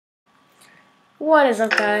What is up,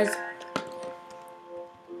 guys?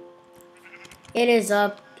 It is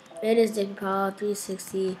up. It is Digipal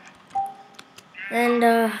 360, and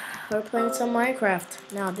we're playing some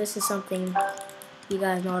Minecraft. Now, this is something you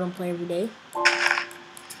guys know I don't play every day,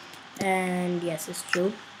 and yes, it's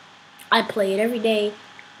true. I play it every day,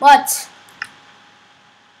 but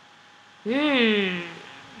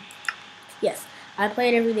yes, I play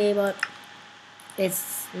it every day, but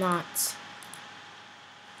it's not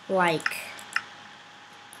like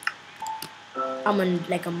I'm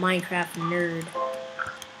like a Minecraft nerd.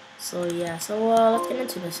 So yeah, let's get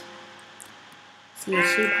into this. See you,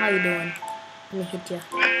 sheep. How you doing? Let me hit you.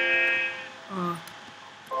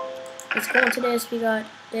 Let's go into this. We got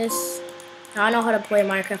this. Now I know how to play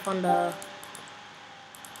Minecraft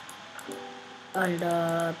on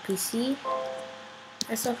the PC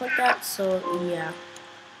and stuff like that. So yeah.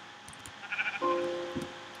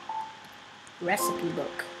 Recipe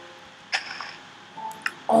book.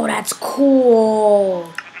 Oh, that's cool.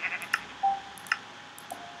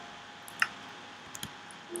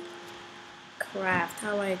 Craft.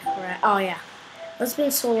 How do I craft? Oh yeah. It's been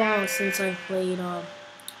so long since I played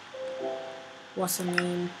what's the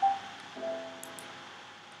name?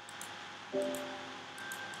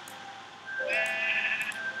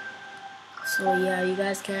 So yeah, you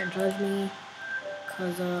guys can't judge me,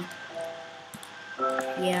 cause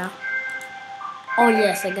yeah. Oh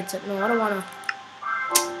yes, I get to. No, I don't wanna.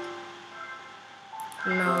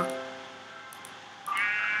 No,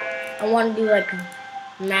 I wanna do like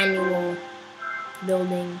manual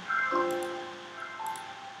building.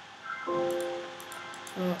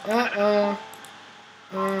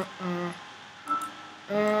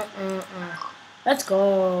 Let's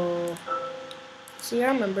go. See, I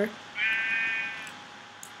remember.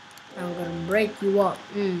 I'm gonna break you up.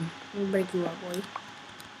 I'm gonna break you up, boy.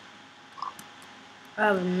 I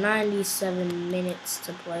have 97 minutes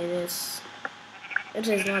to play this. Which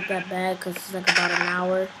is not that bad because it's like about an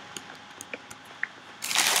hour.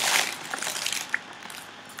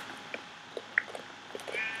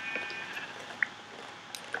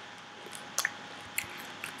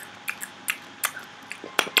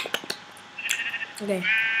 Okay.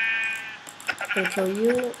 Okay, kill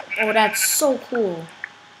you. Oh, that's so cool.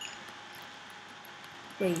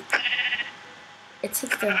 Wait. It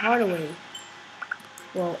takes their heart away.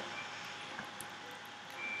 Well.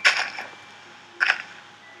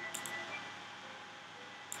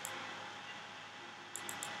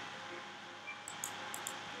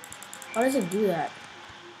 How does it do that?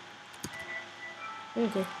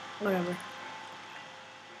 Okay, whatever.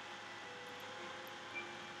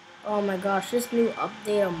 Oh my gosh, this new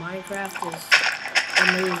update of Minecraft is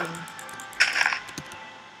amazing.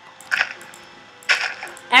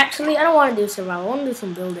 Actually, I don't want to do survival. I want to do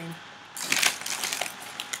some building.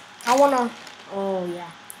 I want to... Oh,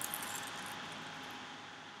 yeah.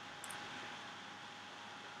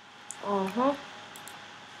 Uh-huh.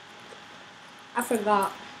 I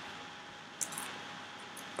forgot.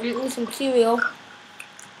 I'm eating some cereal.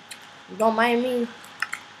 Don't mind me.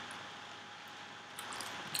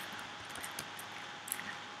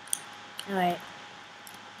 Alright.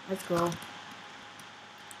 Let's go.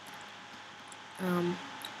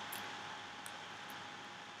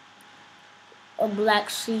 A black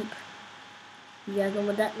sheep. You guys know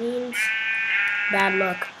what that means? Bad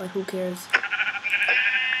luck, but who cares?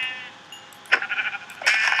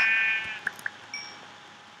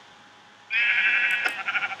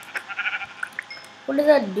 What does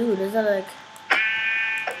that do? Does that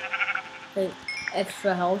like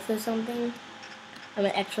extra health or something? I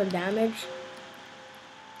mean extra damage?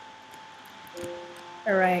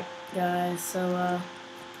 Alright guys, so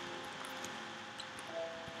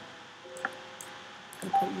I'll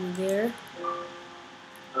put you there.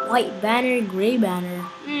 White banner, gray banner.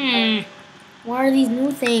 What are these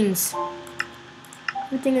new things?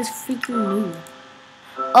 Everything is freaking new.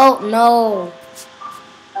 Oh no!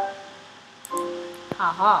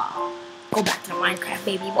 Haha. Go back to Minecraft,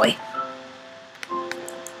 baby boy.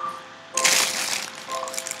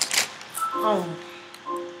 Oh.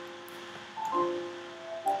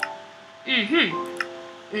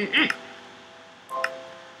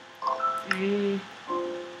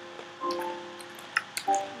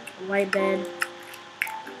 White bed.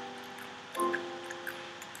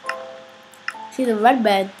 See the red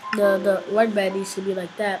bed, the red bed used to be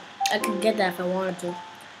like that. I could get that if I wanted to.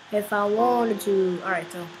 If I wanted to.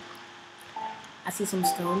 Alright, so I see some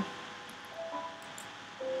stone.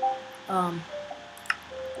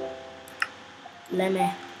 Let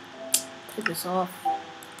me take this off.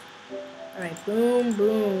 Alright, boom,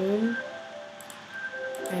 boom.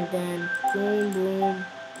 And then boom, boom.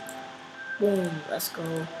 Boom. Let's go.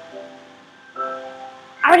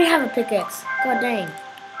 I already have a pickaxe. God dang.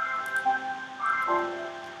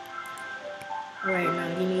 Alright, now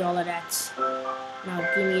give me all of that. Now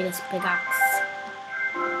give me this pickaxe.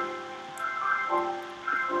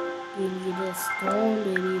 Give me this stone,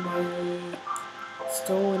 baby.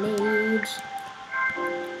 Stone Age.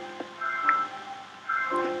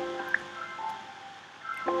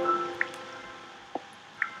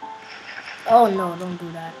 Oh no, don't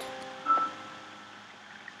do that.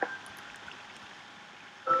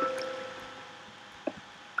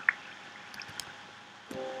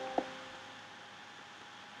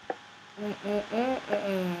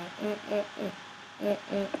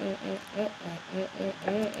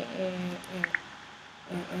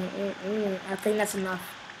 I think that's enough.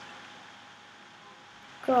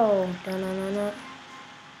 Go. Da-na-na-na.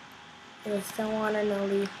 Yes, I wanna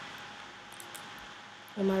know.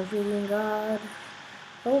 Am I reading God?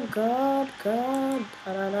 Oh God, God.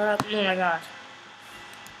 Da-da-da. Oh my God.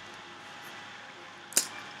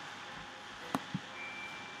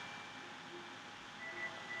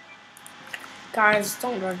 Guys,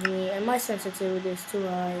 don't judge me. And my sensitivity is too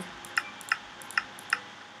high.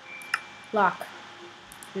 Lock.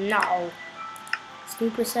 No.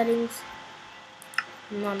 Sleeper settings.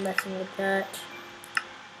 I'm not messing with that.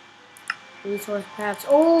 Resource packs.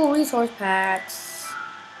 Oh, resource packs.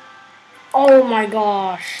 Oh my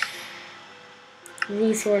gosh.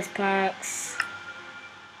 Resource packs.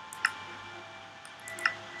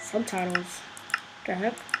 Subtitles. What the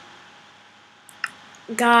heck?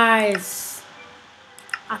 Guys,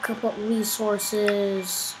 I could put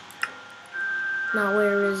resources. Now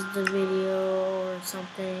where is the video or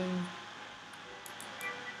something?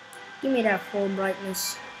 Give me that full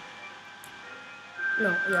brightness.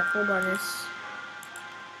 No, yeah, full brightness.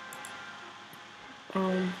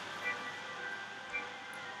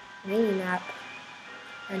 Mini map.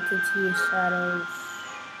 Entity shadows.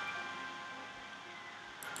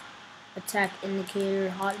 Attack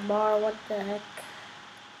indicator, hotbar, what the heck?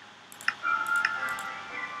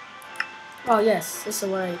 Oh yes, this is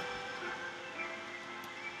the way.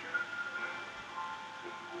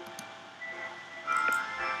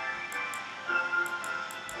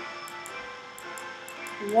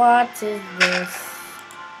 What is this?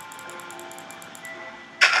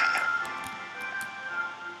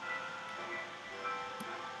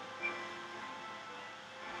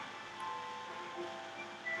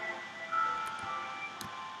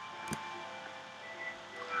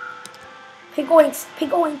 Pig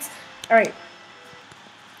oinks. Alright.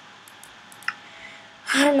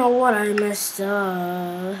 I don't know what I messed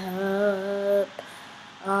up.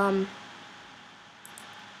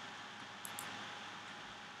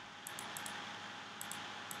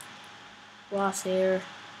 Lost here.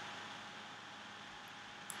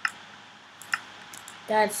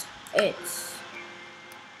 That's it.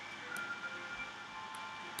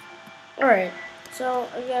 Alright. So,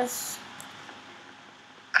 I guess...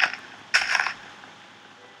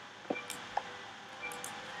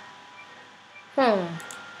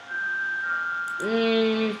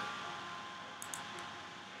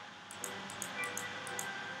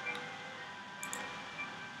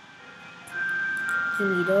 Give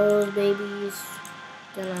me those babies.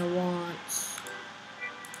 Then I want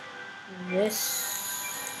this.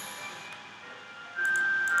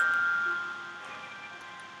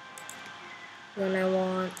 Then I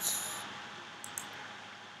want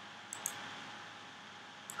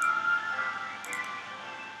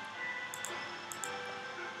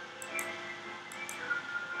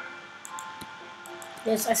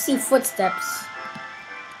this. I see footsteps.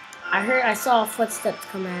 I saw a footsteps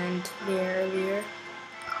command there earlier.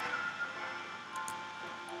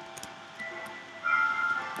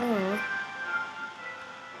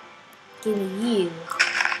 Give me you.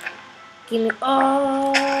 Give me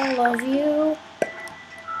all of you.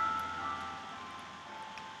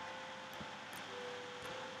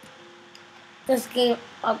 This game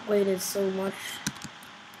upgraded so much.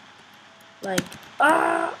 Like,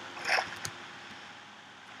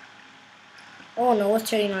 Oh no, it's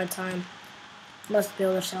turning on time. Must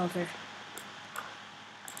build a shelter.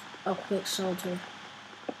 A quick shelter.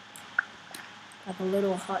 Like a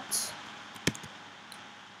little hut.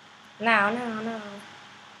 No.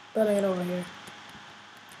 Building it over here.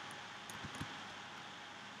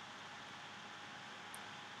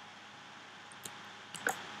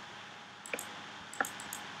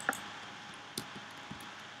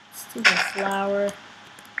 Stupid flower.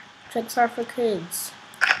 Tricks are for kids.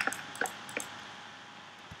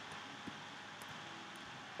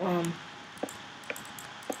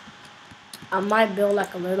 I might build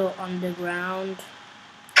like a little underground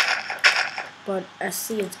But I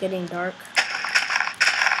see it's getting dark.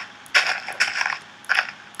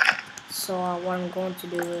 So what I'm going to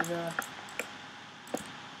do is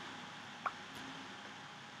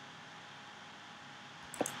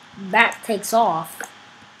bat takes off.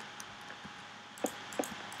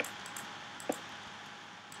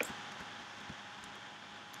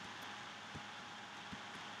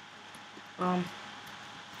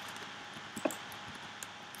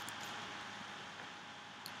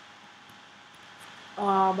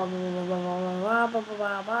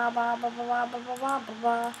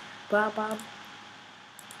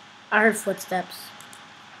 I heard footsteps.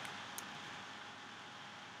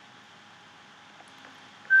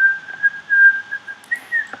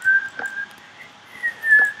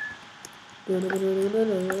 Give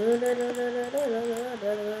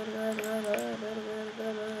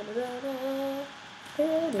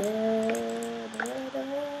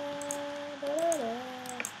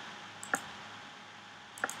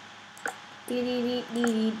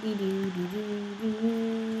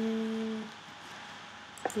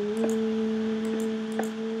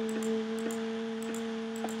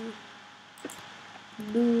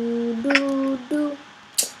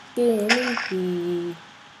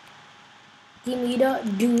me the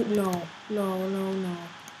dude. No.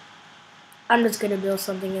 I'm just gonna build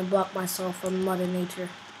something and block myself from Mother Nature.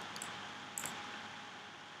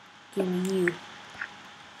 Give me you.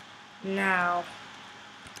 Now,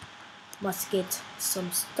 must get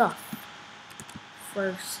some stuff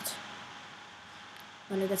first.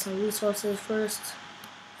 Gonna get some resources first,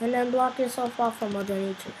 and then block yourself off from Mother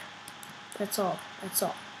Nature. That's all. I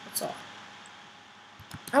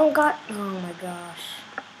don't got. Oh my gosh.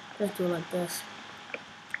 Let's do it like this.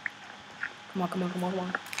 Come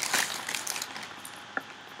on.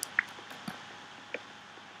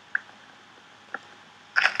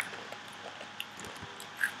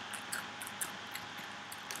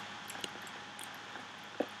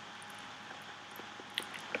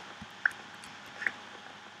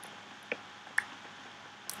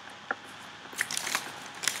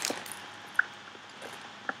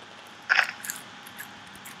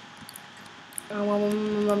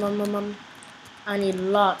 I need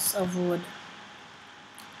lots of wood.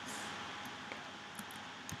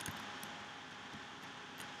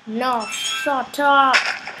 No, shut up.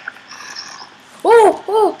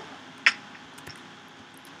 Oh!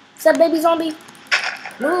 What's up, baby zombie?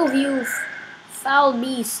 Move, you foul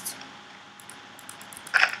beast.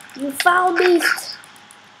 You foul beast.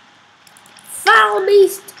 Foul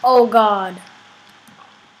beast. Oh, God.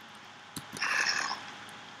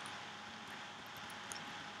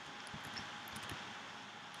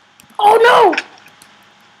 Oh, no!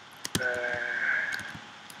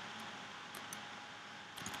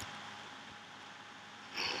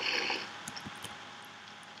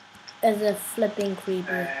 As a flipping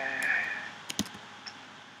creeper.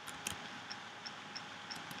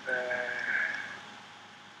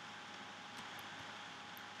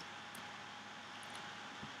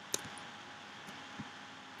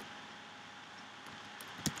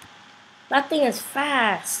 That thing is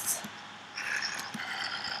fast.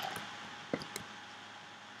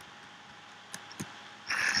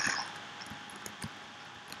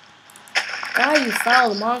 Die, you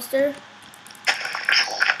foul monster.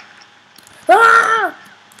 Ah!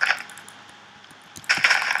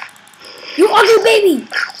 You ugly baby!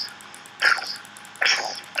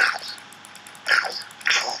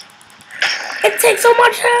 It takes so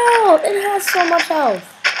much health! It has so much health.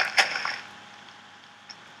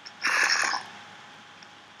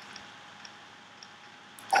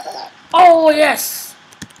 Oh, yes!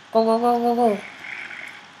 Go.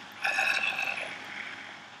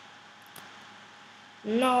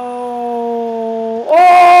 No!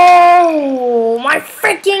 Oh! My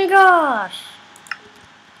freaking gosh!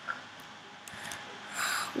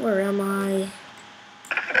 Where am I?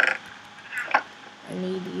 I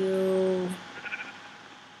need you.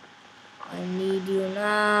 I need you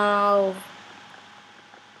now.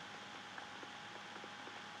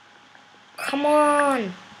 Come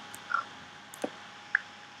on!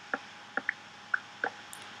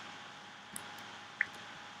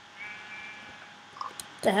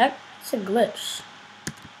 What the heck? It's a glitch.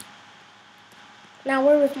 Now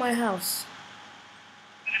where is my house?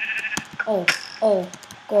 Oh,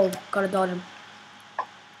 go, gotta dodge him.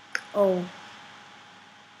 Oh.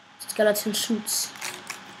 Skeleton shoots.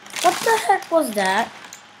 What the heck was that?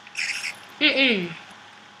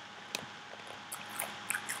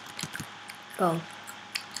 Go.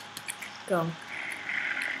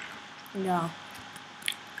 No.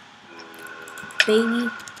 Baby.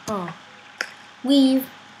 Oh. Weave.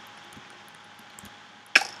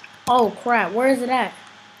 Oh crap, where is it at?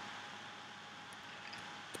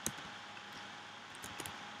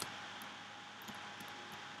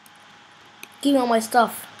 Give me all my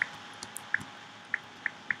stuff.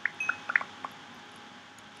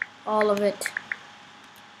 All of it.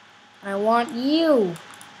 I want you.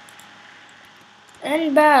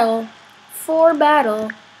 End battle. For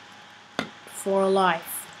battle. For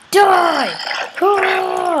life. Die!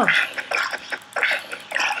 Ah!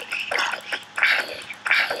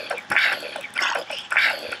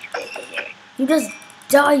 You just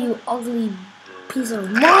die, you ugly piece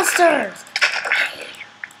of monsters!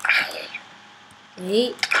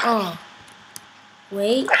 Wait,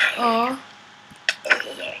 Wait,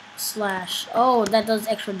 Slash. Oh, that does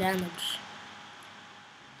extra damage.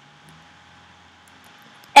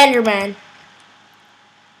 Enderman.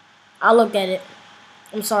 I looked at it.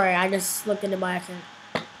 I'm sorry, I just looked at it by accident.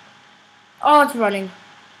 Oh, it's running.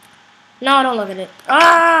 No, don't look at it.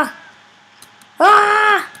 Ah!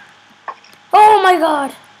 Ah! Oh my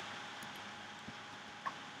god!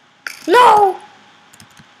 No!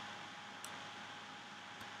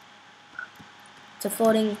 It's a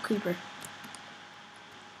floating creeper.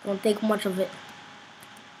 Don't take much of it.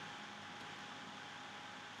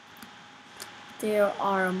 There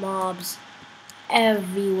are mobs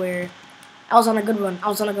everywhere. I was on a good run.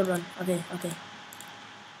 Okay, okay.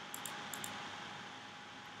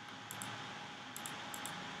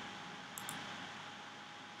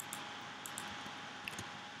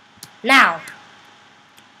 Now!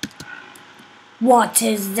 What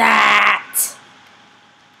is that?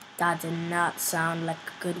 That did not sound like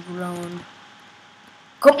a good groan.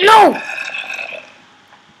 Go no!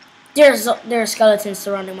 There are skeletons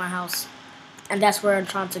surrounding my house. And that's where I'm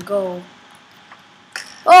trying to go.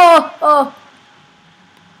 Oh! Oh!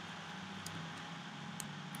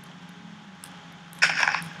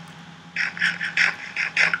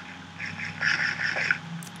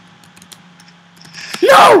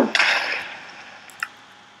 No!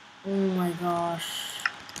 Oh my gosh.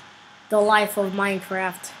 The life of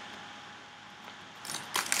Minecraft.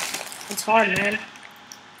 It's hard, man.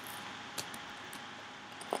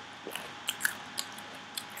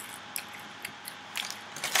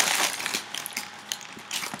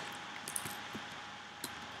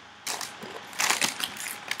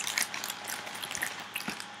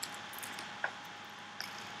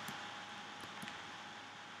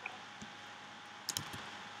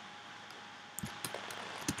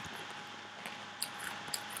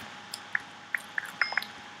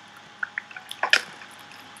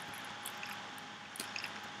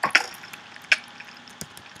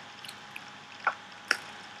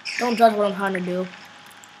 Don't judge what I'm trying to do.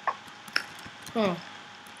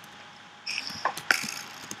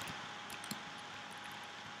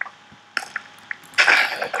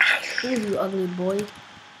 Here's you ugly boy.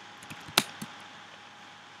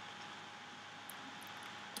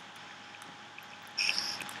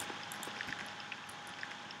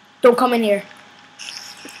 Don't come in here.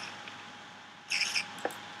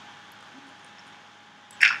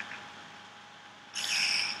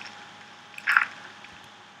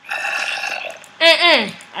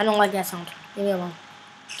 I don't like that sound. Leave me alone.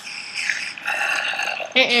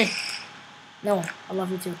 No, I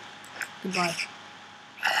love you too. Goodbye.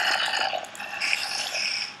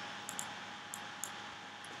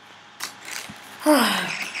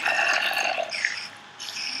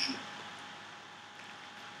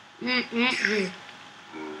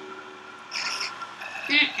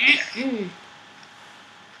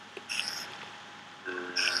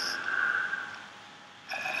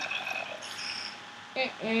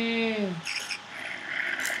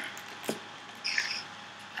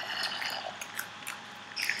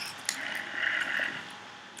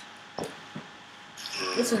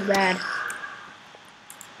 This is bad.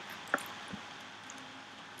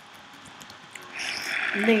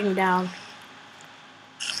 I'm digging down.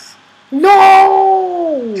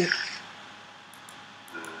 No!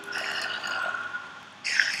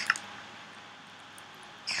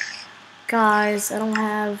 Guys, I don't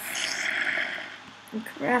have a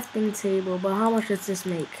crafting table, but how much does this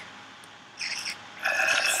make?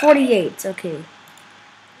 48, okay.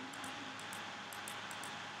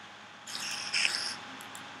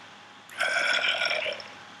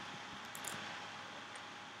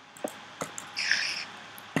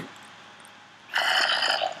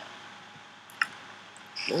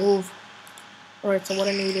 Move. Alright, so what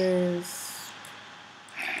I need is...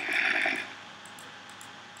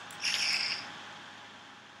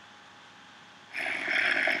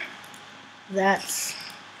 that's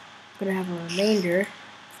gonna have a remainder,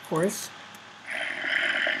 of course.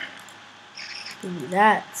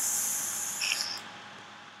 That's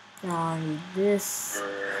Now I need this.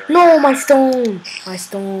 No, my stone! My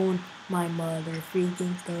stone. My mother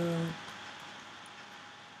freaking stone.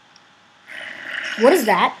 What is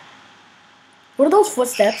that? What are those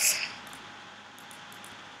footsteps?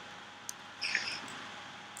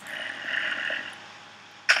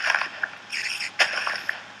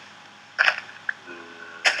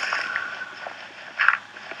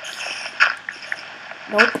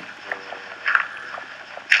 Nope.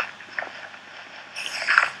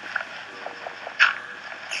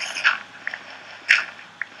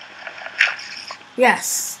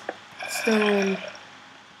 Yes. Stone.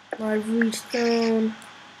 Ivory stone.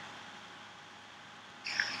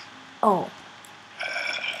 Oh.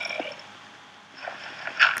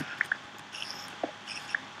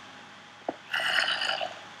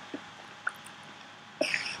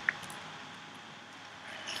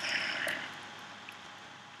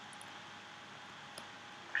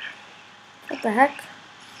 What the heck?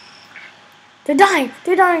 They're dying!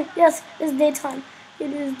 They're dying! Yes, it's daytime.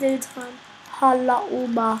 It is daytime. Hala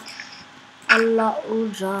uba. Hala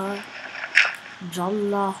uja.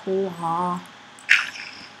 Jalla hoha.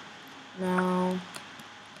 Now.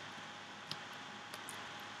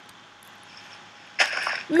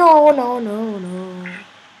 No, no, no, no.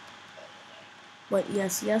 But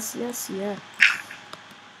yes, yes, yes, yes.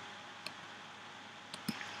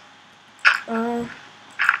 Uh.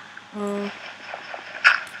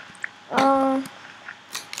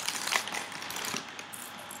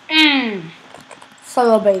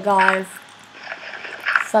 Celebrate, guys.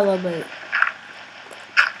 Celebrate.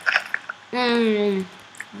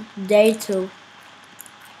 Day 2.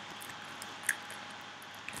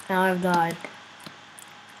 Now I've died.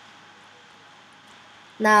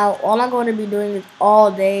 Now, all I'm going to be doing is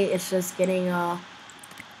all day is just getting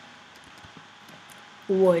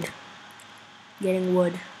wood. Getting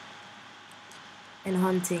wood. And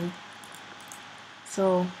hunting.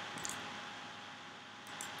 So,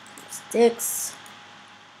 sticks.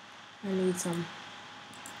 I need some.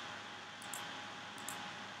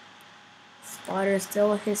 Spider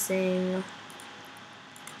still hissing.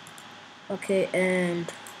 Okay,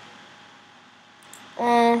 and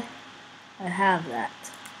I have that.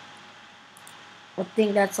 I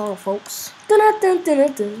think that's all, folks. Alright,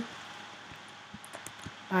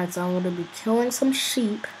 so I'm gonna be killing some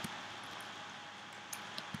sheep.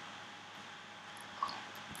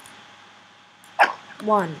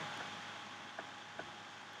 One.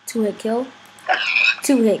 2-hit kill.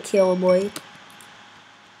 2-hit kill, boy.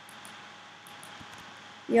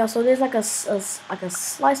 Yeah, so there's like a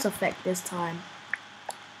slice effect this time.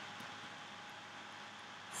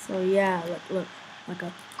 So yeah, look, like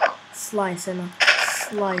a slice and a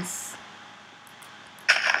slice.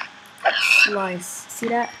 Slice. See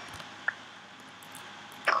that?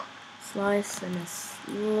 Slice and a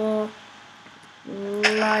slice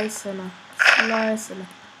and a slice and a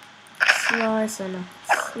slice and a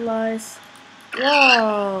slice.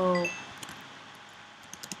 Whoa!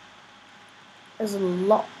 There's a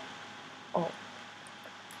lot. Oh.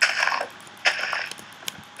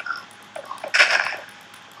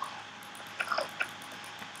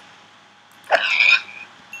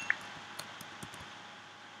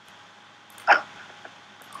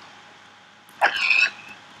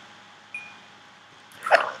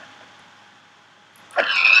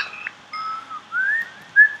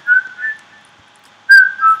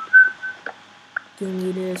 Give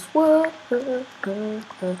me this world, give me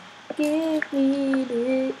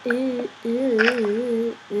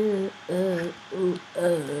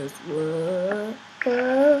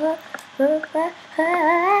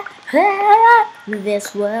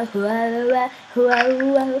this world, this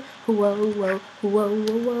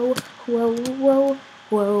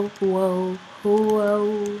world,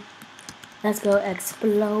 whoa. Let's go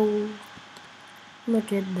explode.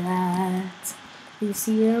 Look at that. You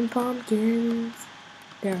see them pumpkins?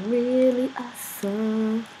 They're really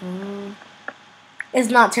awesome. It's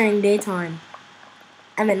not turning daytime.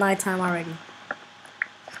 I'm at nighttime already.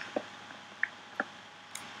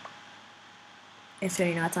 It's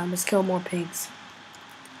turning nighttime. Let's kill more pigs.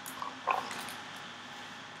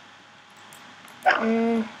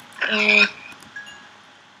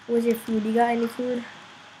 Where's your food? You got any food?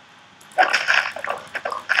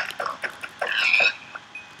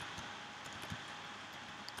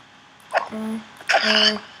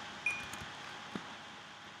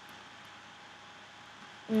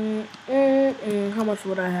 How much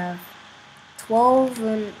would I have? 12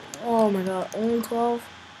 and oh my god, only 12?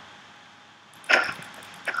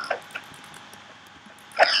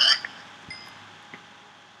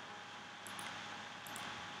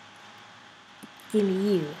 Give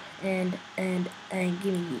me you. and give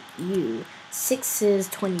me you. 6 is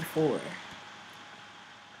 24.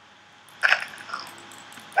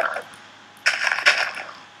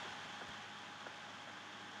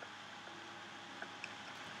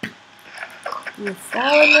 You're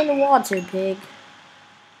falling in the water, pig.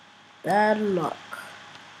 Bad luck.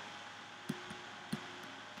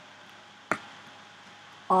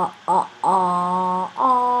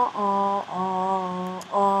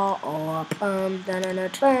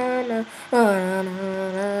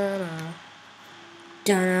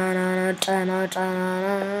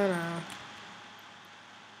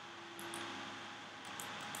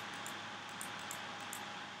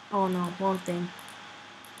 Oh no, wrong thing.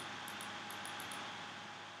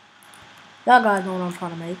 Y'all guys know what I'm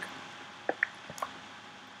trying to make.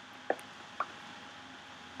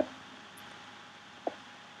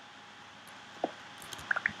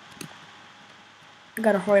 I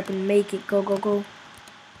gotta hurry up and make it. Go, go, go.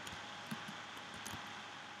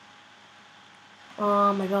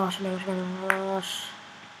 Oh my gosh, I'm never gonna rush.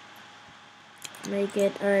 Make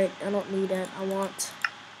it. Alright, I don't need that. I want.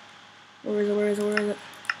 Where is it? Where is it? Where is it?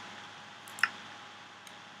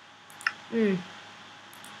 Mm.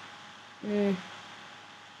 Mm.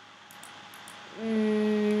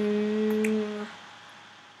 Mm.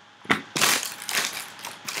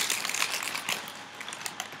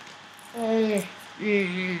 Mm.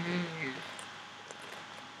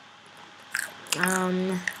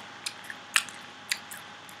 Mm.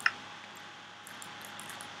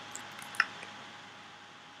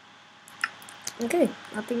 Okay,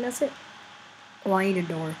 I think that's it. Oh, I need a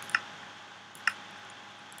door.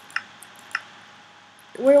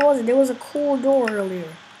 Where was it? There was a cool door earlier.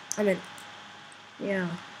 I mean, yeah.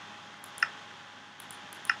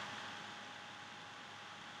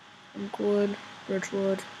 I'm good.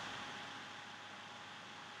 Birchwood.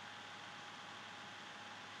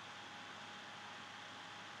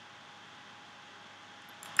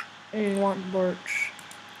 I want birch.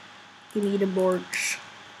 Give me the birch.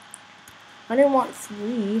 I didn't want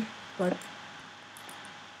 3, but...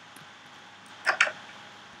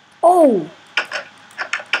 Oh!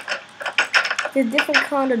 There's a different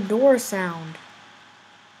kind of door sound.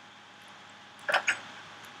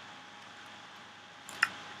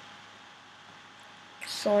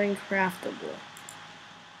 Sewing craftable.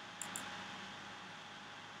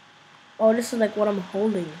 Oh, this is like what I'm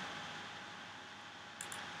holding.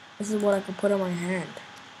 This is what I can put on my hand.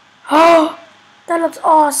 Oh! That looks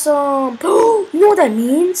awesome! You know what that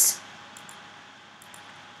means?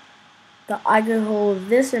 That I can hold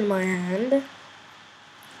this in my hand.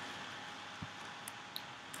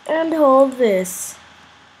 And hold this.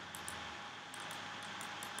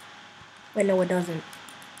 Wait, no, it doesn't.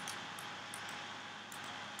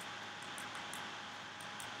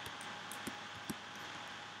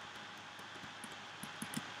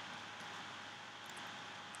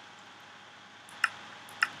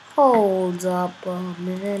 Hold up a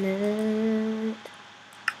minute.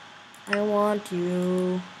 I want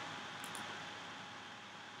you.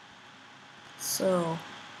 So.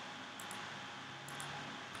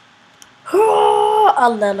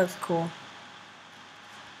 Oh, that looks cool.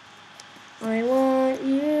 I want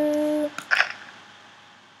you.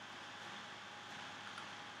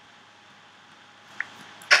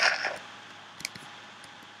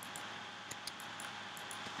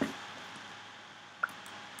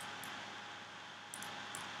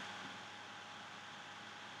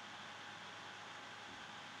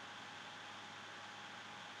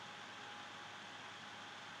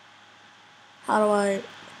 How do I...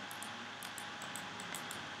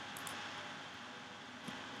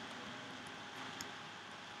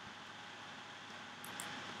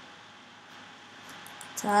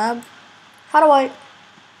 Tab? How do I...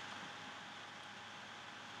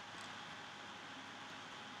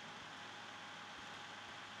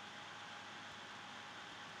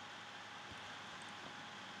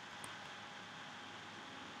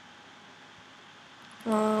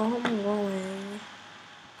 Oh, I'm going.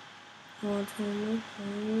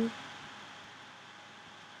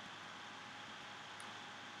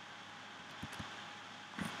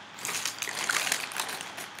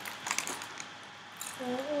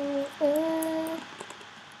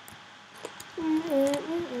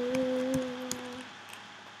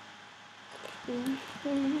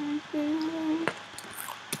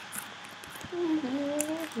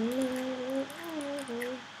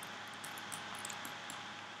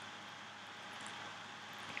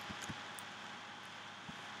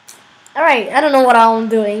 Alright, I don't know what I'm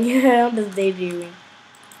doing. I'm just daydreaming.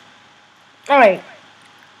 Alright.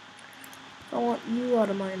 I want you out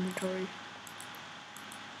of my inventory.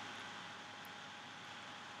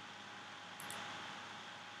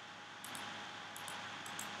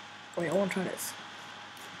 Wait, I want to try this.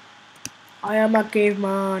 I am a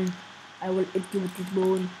caveman. I will eat you with this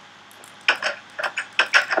bone.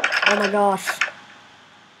 Oh my gosh.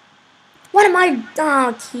 What am I?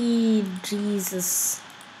 Oh, kid. Jesus.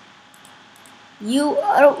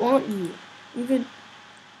 I don't want you. You could.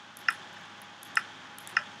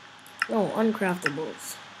 No,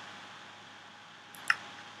 uncraftables.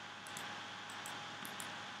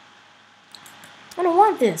 I don't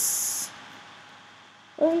want this.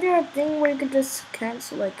 Isn't there a thing where you could just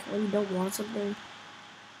cancel, like, when you don't want something?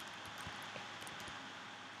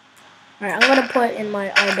 Alright, I'm gonna put in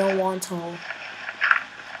my I don't want hole.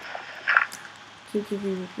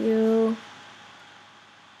 Q.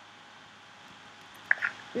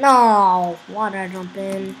 No! Why did I jump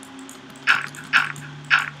in?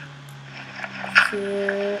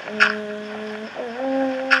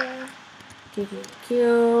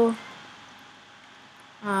 Q.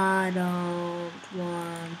 I don't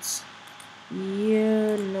want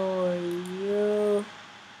you nor you.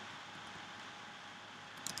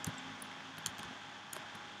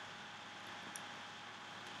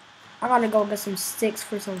 I gotta go get some sticks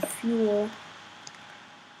for some fuel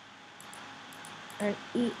and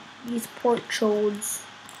eat these pork chodes.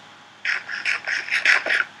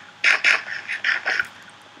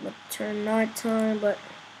 It'll turn nighttime, but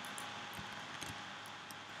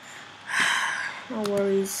no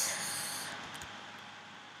worries.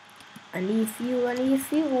 I need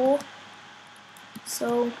fuel.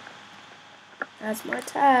 So that's my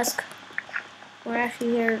task. When I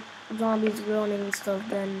actually hear zombies groaning and stuff,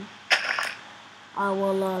 then I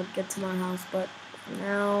will get to my house. But for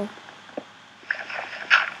now,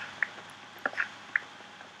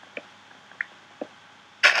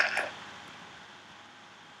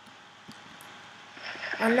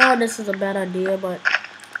 I know this is a bad idea, but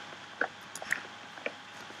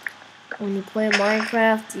when you play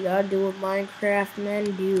Minecraft, you gotta do what Minecraft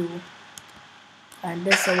men do. And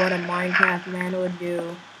this is what a Minecraft man would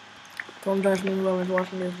do. Don't judge me, whoever's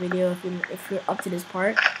watching this video. If you're up to this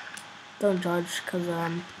part, don't judge, cause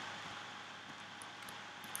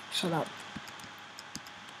shut up.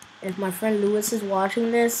 If my friend Lewis is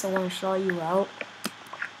watching this, I want to shout you out.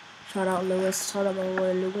 Shout out Lewis. Shout out my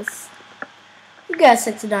boy Lewis. You got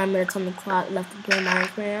 69 minutes on the clock left to play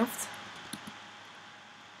Minecraft.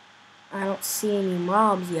 I don't see any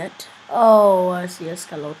mobs yet. Oh, I see a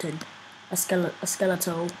skeleton. A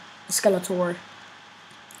skeletor.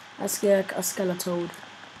 I see a skeletode.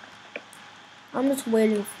 I'm just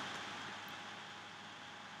waiting.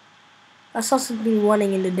 I saw something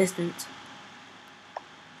running in the distance.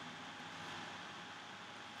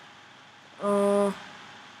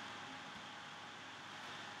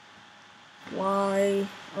 Y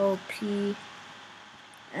O P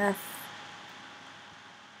F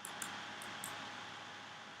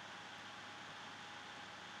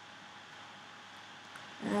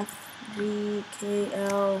G K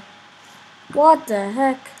L. What the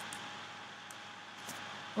heck?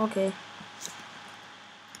 Okay.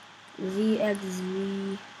 Z X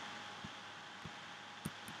Z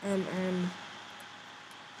M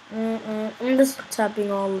N. I'm just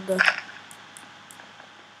tapping all of the.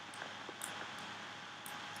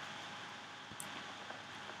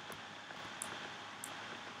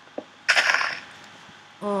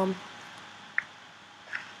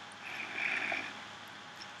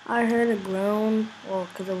 I heard a groan. Well,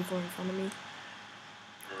 because it was right in front of me.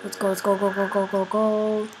 Let's go.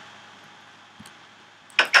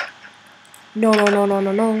 No.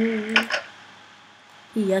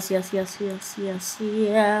 Yes. Yes,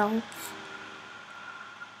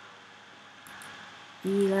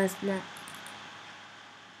 not.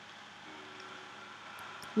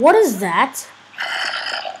 What is that?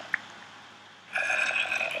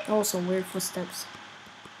 That was some weird footsteps.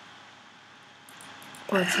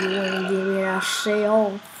 But you won't give me a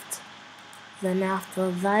shift. Then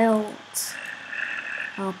after that,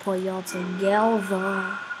 I'll put y'all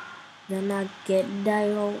together. Then I get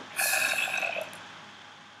dealt.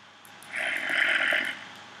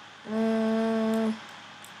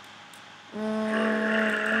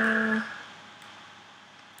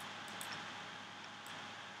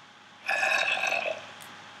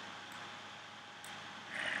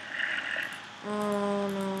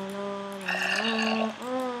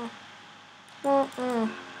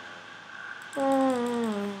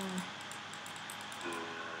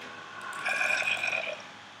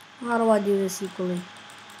 How do I do this equally?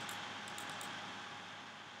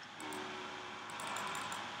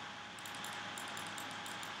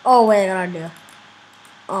 Oh wait, I gotta do it.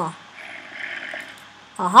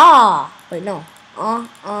 Aha! Wait, no.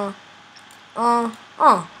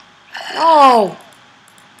 No!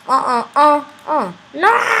 No!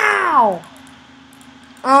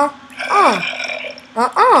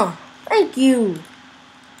 Thank you.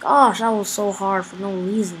 Gosh, that was so hard for no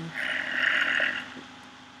reason.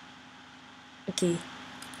 Okay.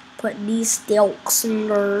 Put these steaks in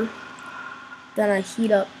there. Then I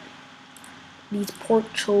heat up these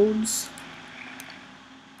pork chodes.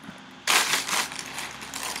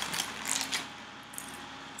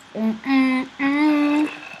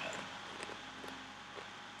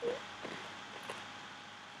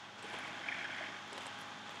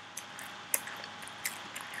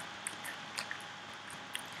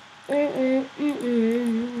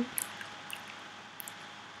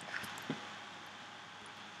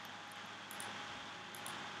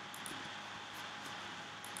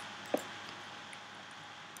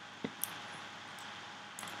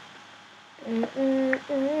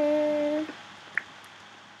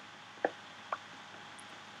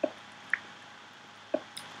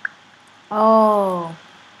 Oh.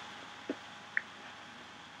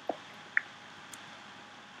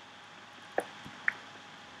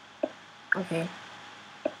 Okay.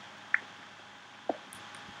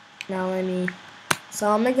 Now let me. So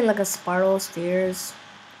I'm making like a spiral stairs.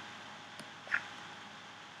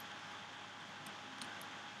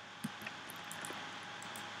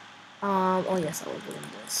 Oh yes, I was doing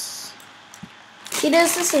this. See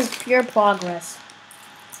this is pure progress.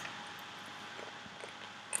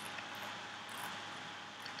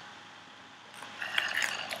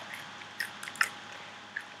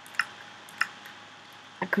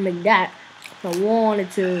 I can make that if I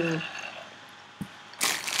wanted to.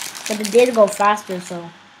 But the data go faster, so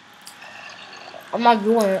I'm not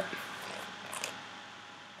doing it.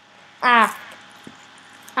 Ah.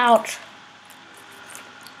 Ouch.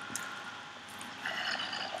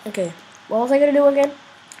 Okay. What was I gonna do again?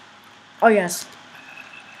 Oh yes.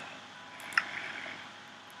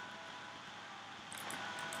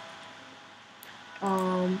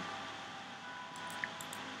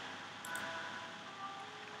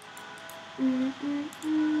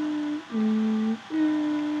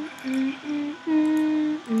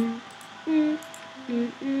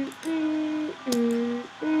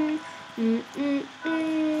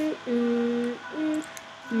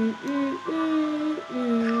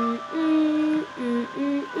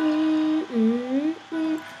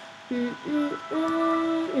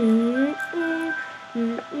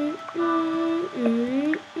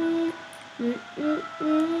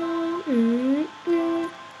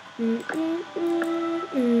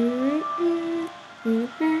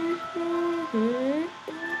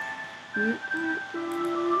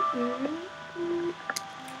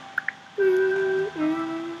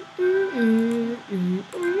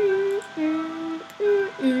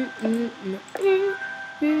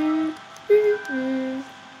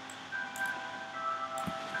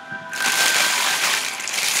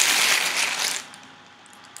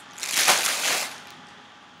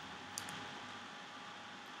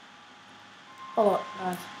 Hold up,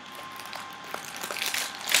 guys.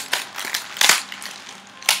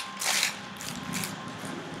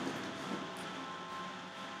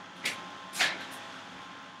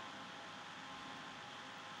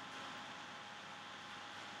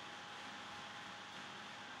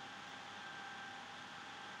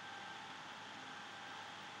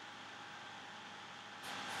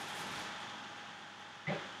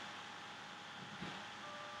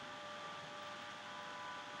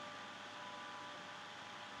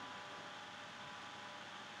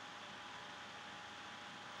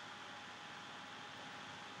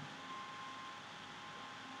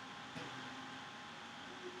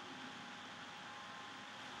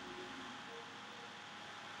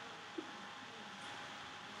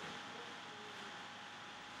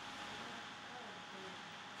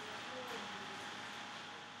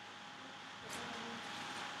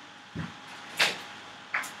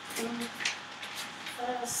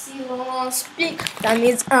 See you on speak. That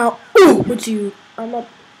means with you. I'm up.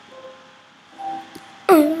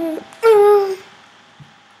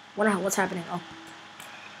 What's happening? Oh.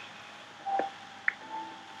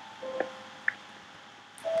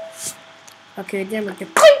 Okay, didn't make a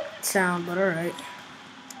sound, but alright.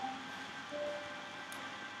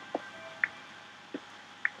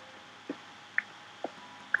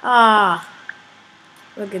 Ah,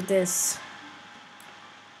 look at this.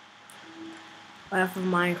 Life of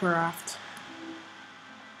Minecraft.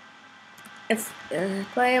 If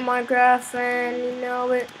playing Minecraft and you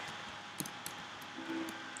know it,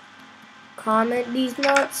 comment these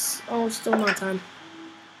nuts. Oh, it's still not time.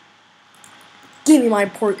 Give me my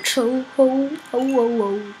pork cho ho ho ho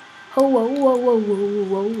ho ho ho ho ho ho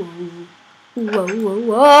ho ho ho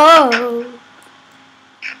ho ho.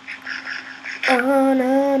 Oh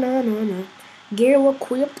no no no no. Gear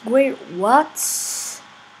equipped. Great. What?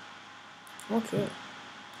 Okay.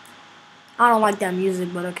 I don't like that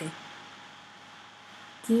music, but okay.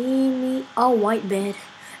 Give me a white bed.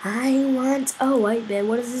 I want a white bed.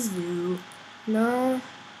 What does this do? No.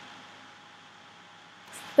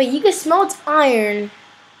 Wait, you can smelt iron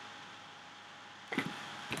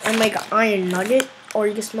and make an iron nugget, or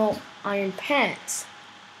you can smelt iron pants.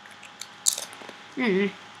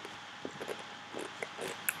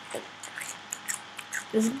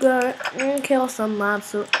 Just go and kill some mobs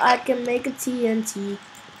so I can make a TNT.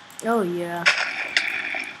 Oh yeah.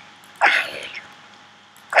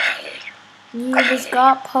 You just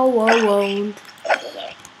got po-o-owned.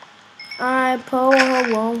 I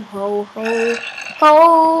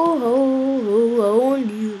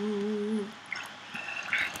po-ho-ho-ho-ho-ho-owned you.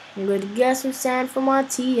 I'm gonna get some sand for my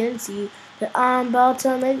TNT that I'm about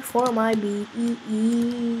to make for my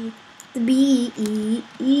B-E-E. The B-E-E-E-E.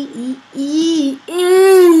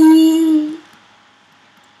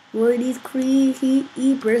 Where these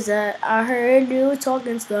creepers at? I heard you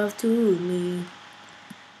talking stuff to me.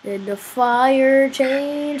 Did the fire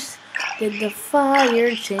change? Did the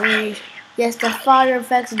fire change? Yes, the fire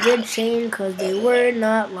effects did change, cause they were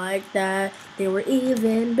not like that. They were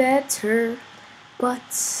even better. But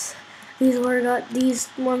these ones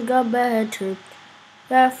got better.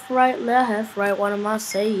 Left, right, what am I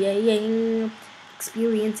saying?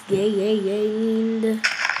 Experience gained.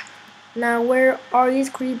 Now where are these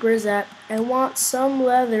creepers at? I want some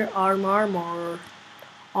leather armor more.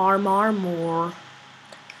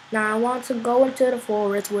 Now I want to go into the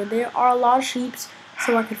forest where there are a lot of sheep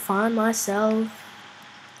so I can find myself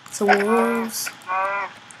some wolves.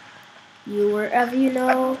 You wherever you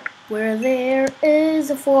know where there is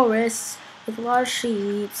a forest with a lot of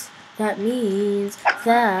sheep, that means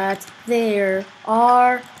that there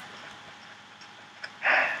are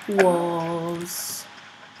wolves.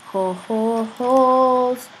 Ho ho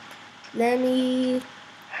ho's. Let me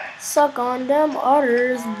suck on them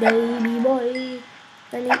otters, baby boy.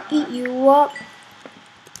 Let me eat you up.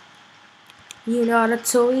 You're not a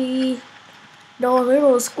toy. Those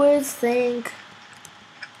little squids think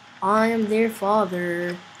I am their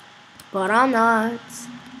father, but I'm not.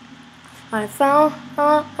 I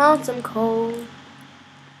found some coal.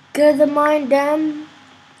 Good to mind them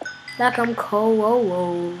like I'm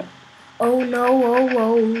cold. Oh no,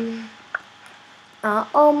 oh. I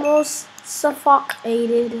almost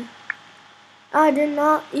suffocated. I did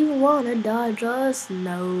not even want to die, just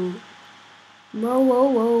no.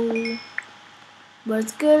 Whoa. But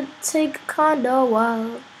it's good to take kinda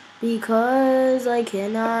while because I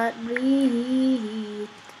cannot breathe.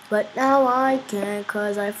 But now I can,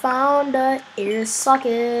 cause I found a ear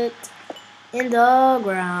socket in the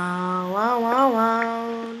ground.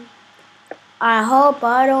 Wow. I hope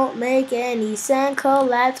I don't make any sand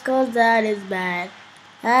collapse, cause that is bad.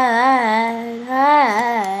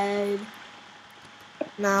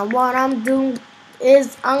 Now what I'm doing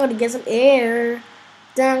is I'm gonna get some air.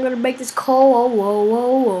 Then I'm gonna make this coal,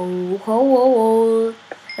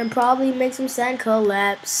 and probably make some sand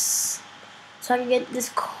collapse, so I can get this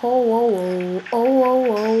coal.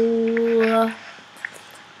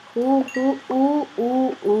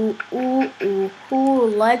 Who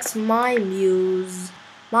likes my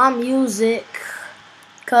music?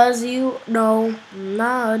 'Cause you know,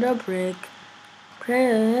 not a prick.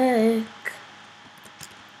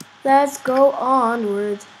 Let's go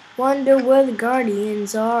onwards. Wonder where the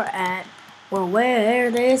guardians are at, or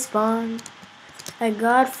where they spawn. I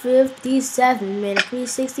got 57 minutes,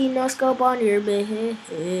 360 no scope on your business.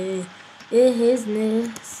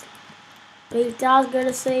 Wait, I was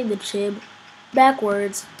gonna say the chib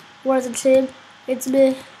backwards. Where's the chib? It's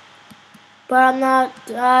big, but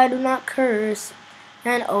I do not curse.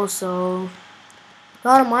 And also,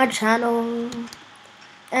 go to my channel.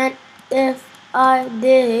 And if I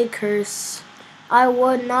did curse, I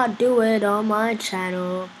would not do it on my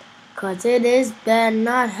channel, 'cause it is bad,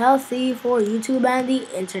 not healthy for YouTube and the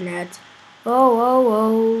internet.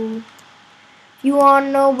 Oh. You wanna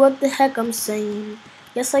know what the heck I'm saying?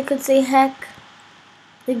 Yes, I could say heck.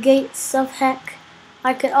 The gates of heck.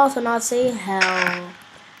 I could also not say hell.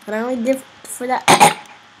 But I only did for that.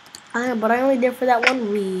 But I only did for that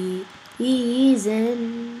one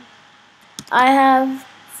reason. I have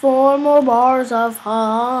 4 more bars of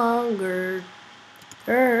hunger.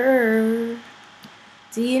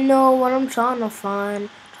 Do you know what I'm trying to find?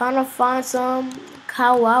 Trying to find some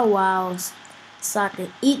cow-wow-wows so I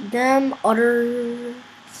can eat them otters.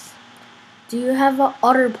 Do you have an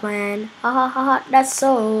otter plan? Ha, that's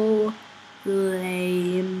so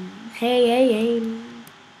lame. Hey.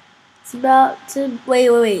 It's about to...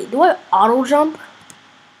 Wait. Do I auto jump?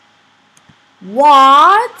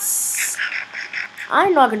 What?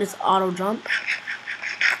 I'm not gonna just auto jump.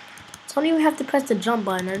 So I don't even have to press the jump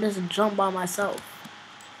button. I just jump by myself.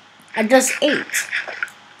 I just ate.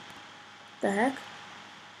 The heck?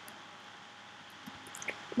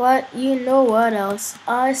 But you know what else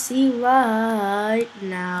I see right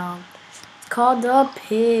now? It's called the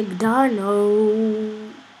pig dino.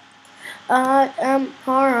 I am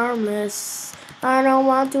harmless. I don't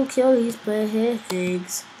want to kill these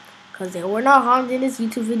pigs. Because they were not harmed in this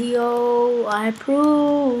YouTube video. I have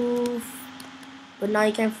proof. But now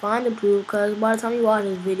you can't find the proof because by the time you watch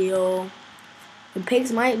this video, the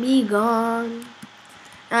pigs might be gone.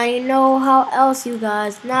 And you know how else you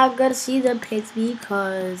guys not gonna see the pigs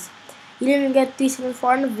because you didn't get 3 seconds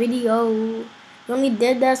far in the video. You only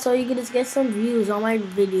did that so you could just get some views on my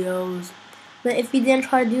videos. But if you didn't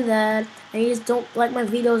try to do that and you just don't like my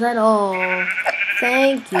videos at all,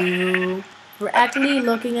 thank you for actually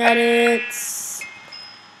looking at it.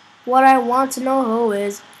 What I want to know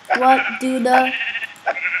is, what do the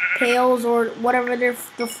pails or whatever the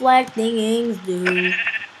flag thingings do?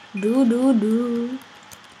 Do.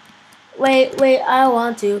 Wait, I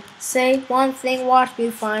want to say one thing. Watch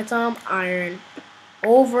me find some iron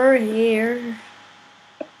over here.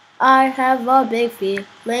 I have a big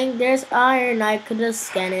feeling there's iron. I could just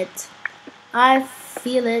scan it. I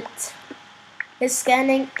feel it. It's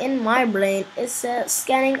scanning in my brain. It's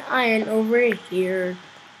scanning iron over here.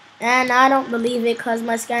 And I don't believe it because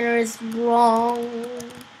my scanner is wrong.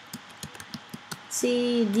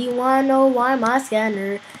 See, do you want to know why my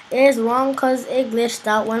scanner is wrong? Because it glitched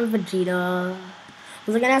out when Vegeta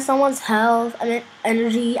was looking at someone's health. I meant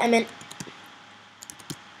energy. I meant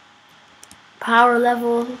power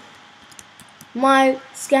level. My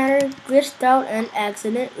scanner glitched out and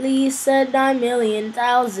accidentally said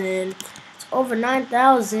 9,000,000. It's over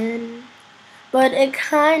 9,000. But it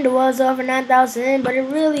kind of was over 9,000. But it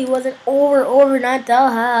really wasn't over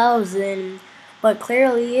 9,000. But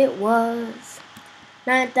clearly it was.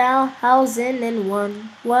 9,001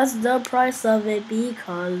 was the price of it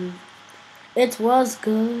because it was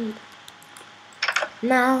good.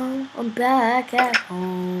 Now I'm back at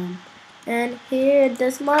home, and here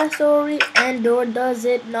does my story end, or does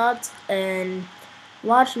it not end?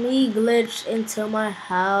 Watch me glitch into my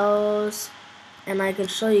house, and I can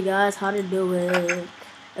show you guys how to do it.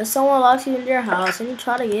 If someone locks you in their house and you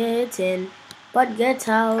try to get in, but get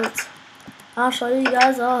out, I'll show you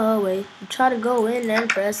guys a way. You try to go in and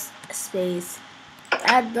press space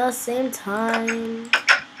at the same time.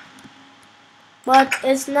 But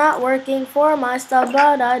it's not working for my stuff,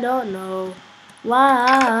 but I don't know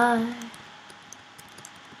why.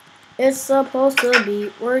 It's supposed to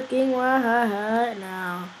be working right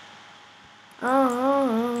now.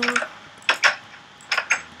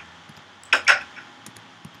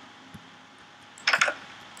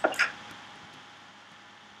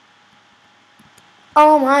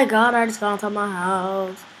 Oh my god, I just got on top of my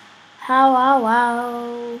house.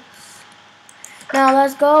 Wow. Now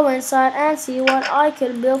let's go inside and see what I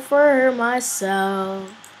can build for myself.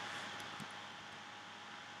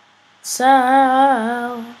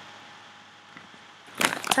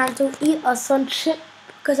 Time to eat some chip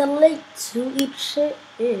because I like to eat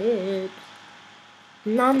chips.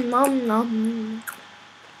 Nom.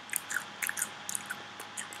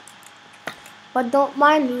 But don't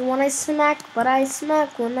mind me when I smack, but I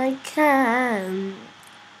smack when I can.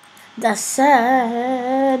 That's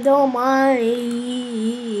sad, don't mind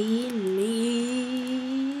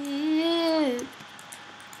me.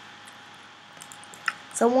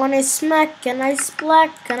 So when I smack and I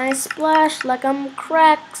splack and I splash like I'm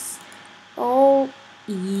cracks. Oh,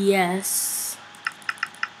 yes.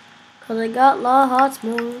 Cause I got lots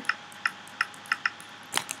more.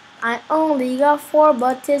 I only got 4,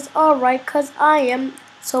 but it's alright cause I am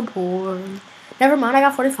so poor. Never mind, I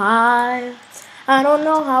got 45. I don't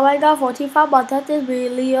know how I got 45, but that is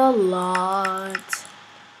really a lot.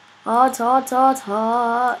 Hot.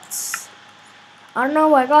 I don't know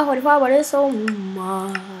why I got 45, but it's so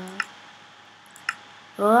much.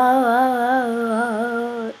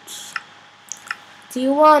 Do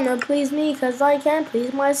you wanna please me? Cause I can't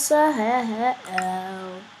please myself.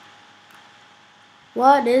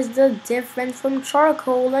 What is the difference from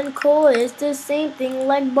charcoal and coal? It's the same thing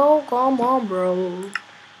like bone. Come on, bro.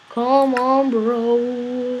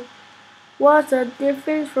 What's the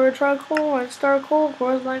difference for charcoal and charcoal? Of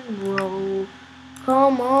course, like bro.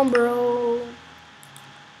 Come on, bro.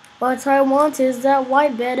 What I want is that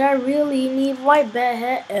white bed. I really need white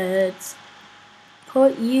beds.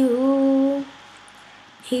 Put you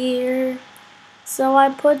here. So I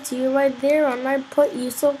put you right there and I put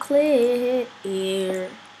you so clear. Here,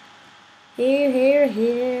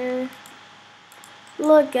 here.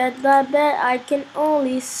 Look at that bed, I can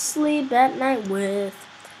only sleep at night with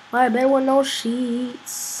my bed with no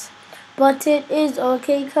sheets. But it is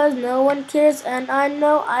okay cause no one cares and I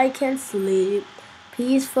know I can sleep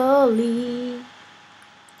peacefully.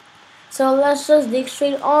 So let's just dig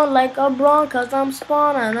straight on like a brawn cause I'm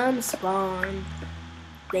Spawn and I'm Spawn.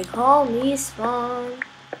 They call me Spawn.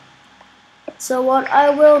 So what I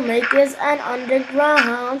will make is an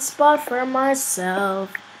underground spot for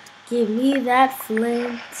myself. Give me that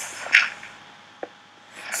flint.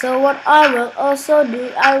 So what I will also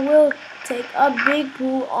do, I will take a big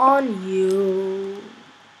poo on you.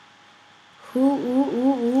 Ooh.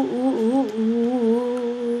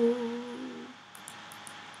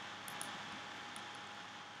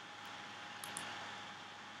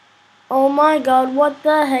 Oh my god, what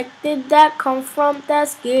the heck did that come from? That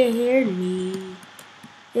scared me.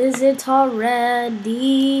 Is it already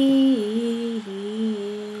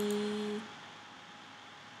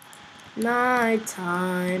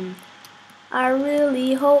nighttime? I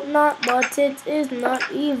really hope not, but it is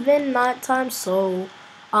not even nighttime, so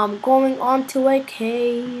I'm going on to a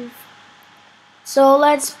cave. So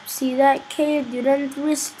let's see that cave, didn't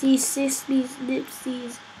risky sixties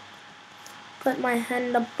dipsies. Put my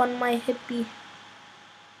hand up on my hippie.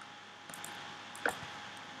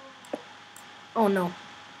 Oh no.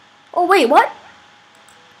 Oh wait, what?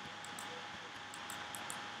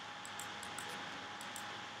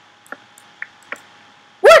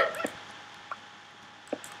 What?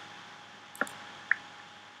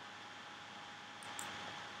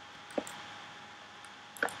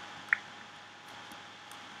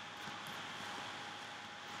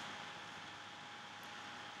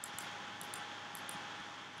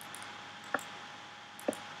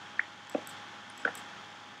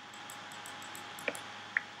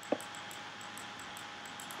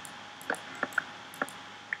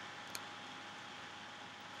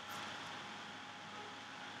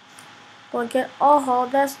 Forget all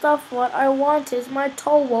that stuff, what I want is my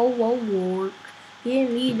torch. Give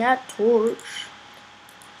me that torch.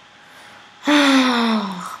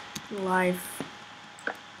 Life.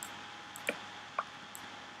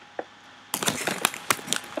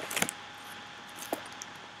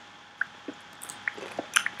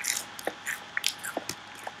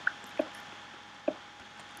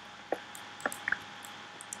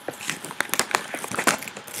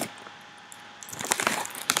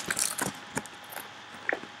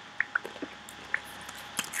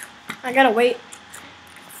 I gotta wait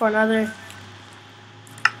for another.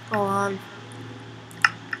 Hold on.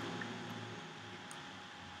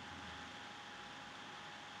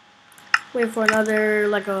 Wait for another,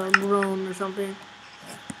 like a rune or something.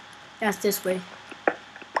 That's this way.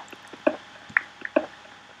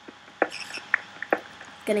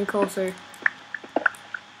 Getting closer.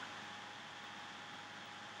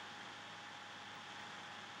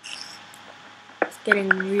 It's getting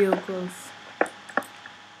real close.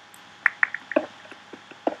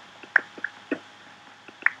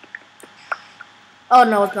 Oh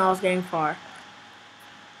no, it's not. It's getting far.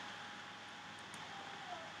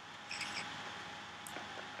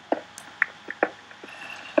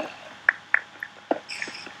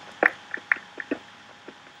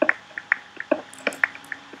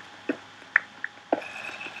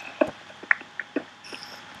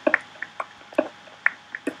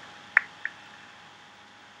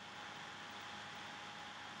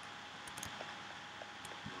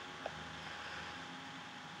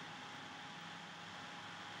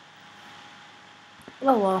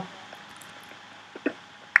 Oh well.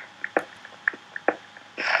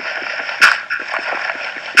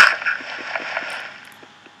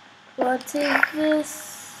 What is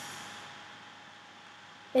this?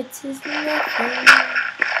 It is nothing.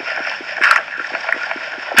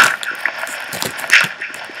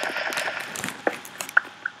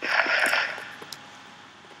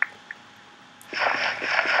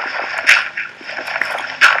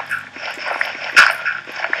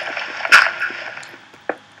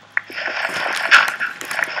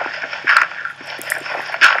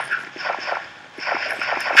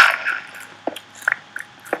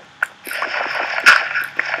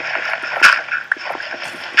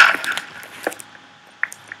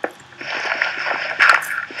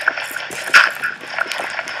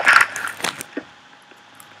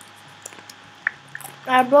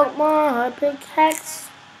 I broke my pickaxe.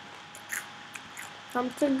 Time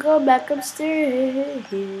to go back upstairs.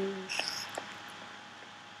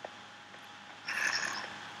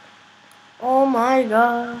 Oh my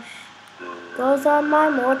gosh. Those are my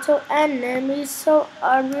mortal enemies, so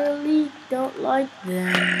I really don't like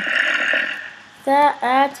them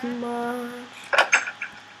that much.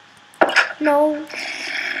 No,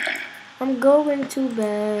 I'm going to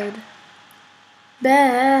bed.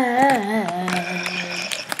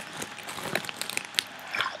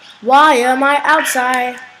 Why am I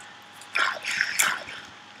outside?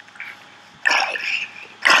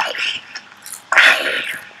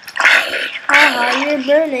 Haha, you're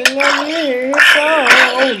burning and you're so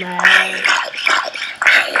mad.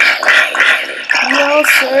 You're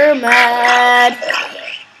so mad.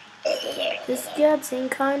 This getting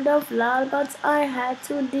kind of loud, but I had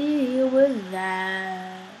to deal with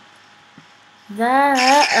that.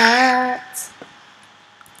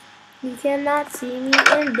 You cannot see me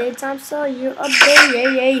in daytime, so you're a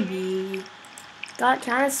baby. Got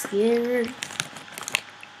kinda scared.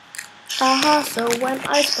 Haha, so when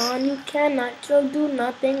I spawn, you cannot do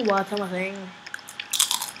nothing. What am I saying?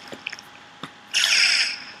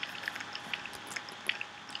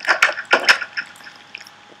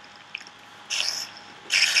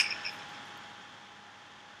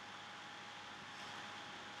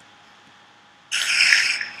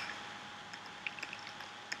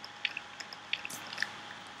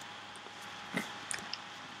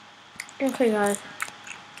 Okay, guys.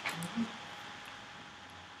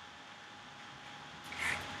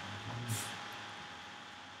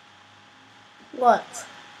 What?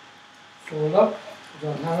 Roll up,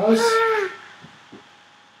 the house.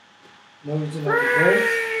 Move to the door.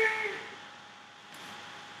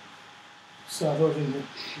 Saddle in the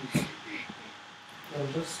piece. Now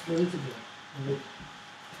just go to the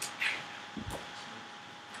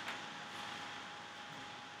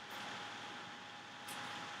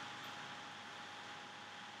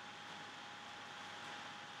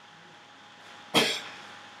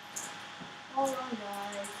Hold on,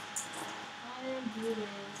 guys. I am doing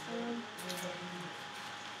something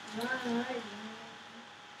right now.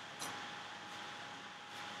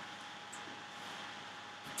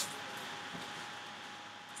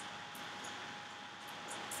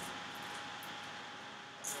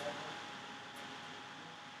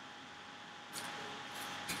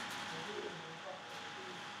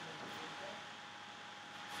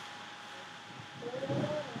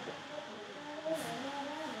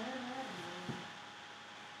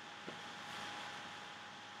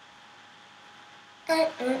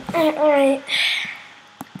 Alright.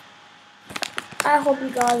 I hope you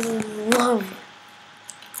guys love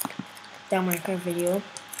that Minecraft video.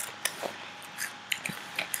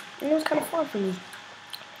 And it was kind of fun for me.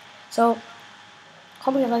 So,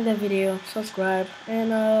 hope you guys like that video. Subscribe.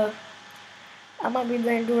 And, I might be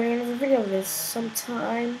doing another video of this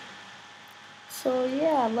sometime. So,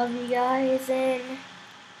 yeah, I love you guys and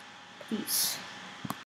peace.